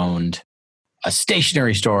survivors who owned a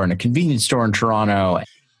stationery store and a convenience store in Toronto.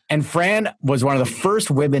 And Fran was one of the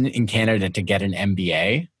first women in Canada to get an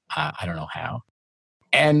MBA. I don't know how.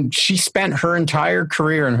 And she spent her entire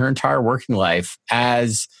career and her entire working life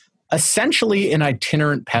as essentially an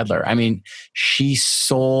itinerant peddler. I mean, she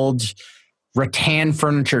sold rattan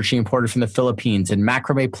furniture she imported from the Philippines and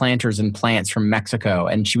macrame planters and plants from Mexico.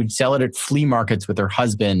 And she would sell it at flea markets with her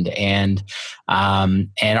husband. And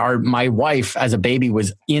my wife as a baby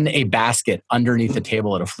was in a basket underneath the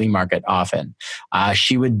table at a flea market often.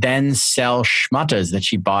 She would then sell schmuttas that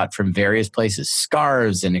she bought from various places,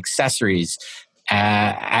 scarves and accessories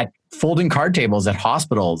at folding card tables at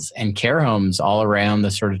hospitals and care homes all around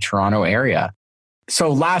the sort of Toronto area.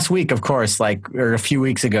 So last week, of course, or a few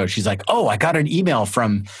weeks ago, she's like, "Oh, I got an email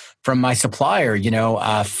from my supplier,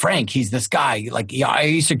 Frank. He's this guy. I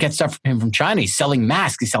used to get stuff from him from China. He's selling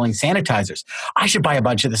masks. He's selling sanitizers. I should buy a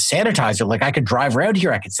bunch of the sanitizer. I could drive around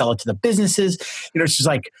here. I could sell it to the businesses." She's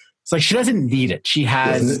like, it's like she doesn't need it. She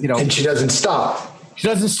has, and she doesn't stop. She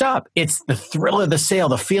doesn't stop. It's the thrill of the sale,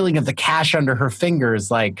 the feeling of the cash under her fingers.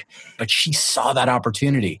 But she saw that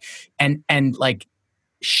opportunity, and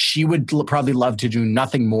she would probably love to do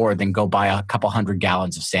nothing more than go buy a couple 100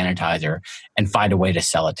 gallons of sanitizer and find a way to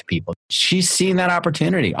sell it to people. She's seen that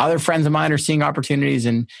opportunity. Other friends of mine are seeing opportunities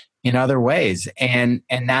in other ways. And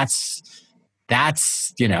that's,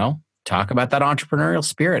 talk about that entrepreneurial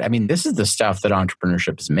spirit. I mean, this is the stuff that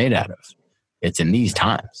entrepreneurship is made out of. It's in these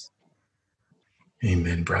times.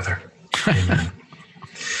 Amen, brother. Amen.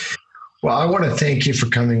 Well, I want to thank you for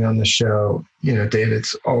coming on the show. David,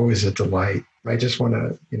 it's always a delight. I just want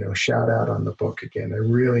to, shout out on the book again. I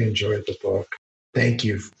really enjoyed the book. Thank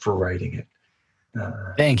you for writing it.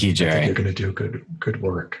 Thank you, Jerry. You're going to do good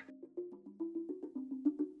work.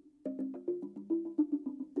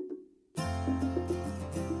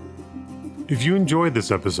 If you enjoyed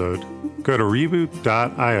this episode, go to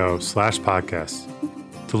reboot.io/podcast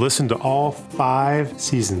to listen to all 5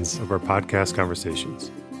 seasons of our podcast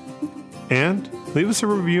conversations. And leave us a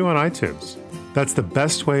review on iTunes. That's the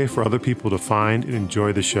best way for other people to find and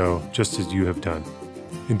enjoy the show, just as you have done.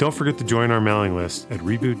 And don't forget to join our mailing list at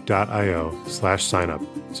reboot.io/signup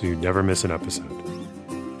so you never miss an episode.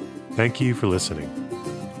 Thank you for listening.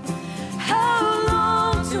 How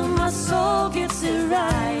long till my soul gets it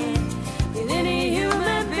right? Did any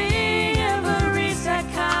human being ever reach that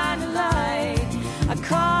kind of light? I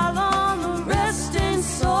call on the resting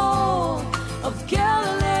soul of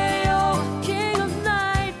Galileo.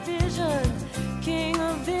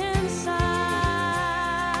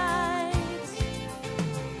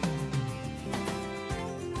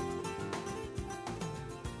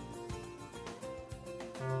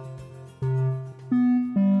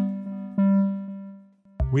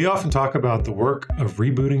 We often talk about the work of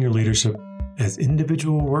rebooting your leadership as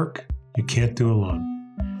individual work you can't do alone.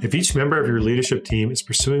 If each member of your leadership team is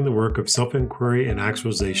pursuing the work of self-inquiry and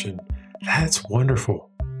actualization, that's wonderful.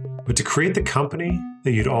 But to create the company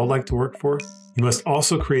that you'd all like to work for, you must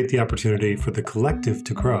also create the opportunity for the collective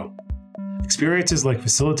to grow. Experiences like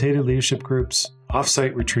facilitated leadership groups,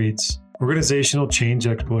 off-site retreats, organizational change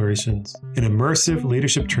explorations, and immersive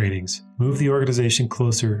leadership trainings move the organization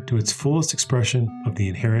closer to its fullest expression of the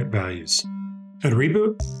inherent values. At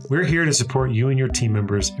Reboot, we're here to support you and your team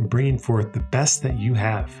members in bringing forth the best that you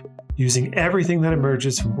have, using everything that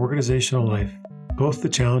emerges from organizational life, both the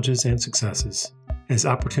challenges and successes, as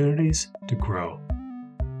opportunities to grow.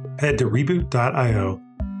 Head to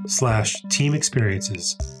reboot.io/team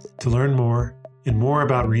experiences to learn more and more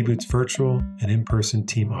about Reboot's virtual and in-person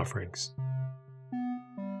team offerings.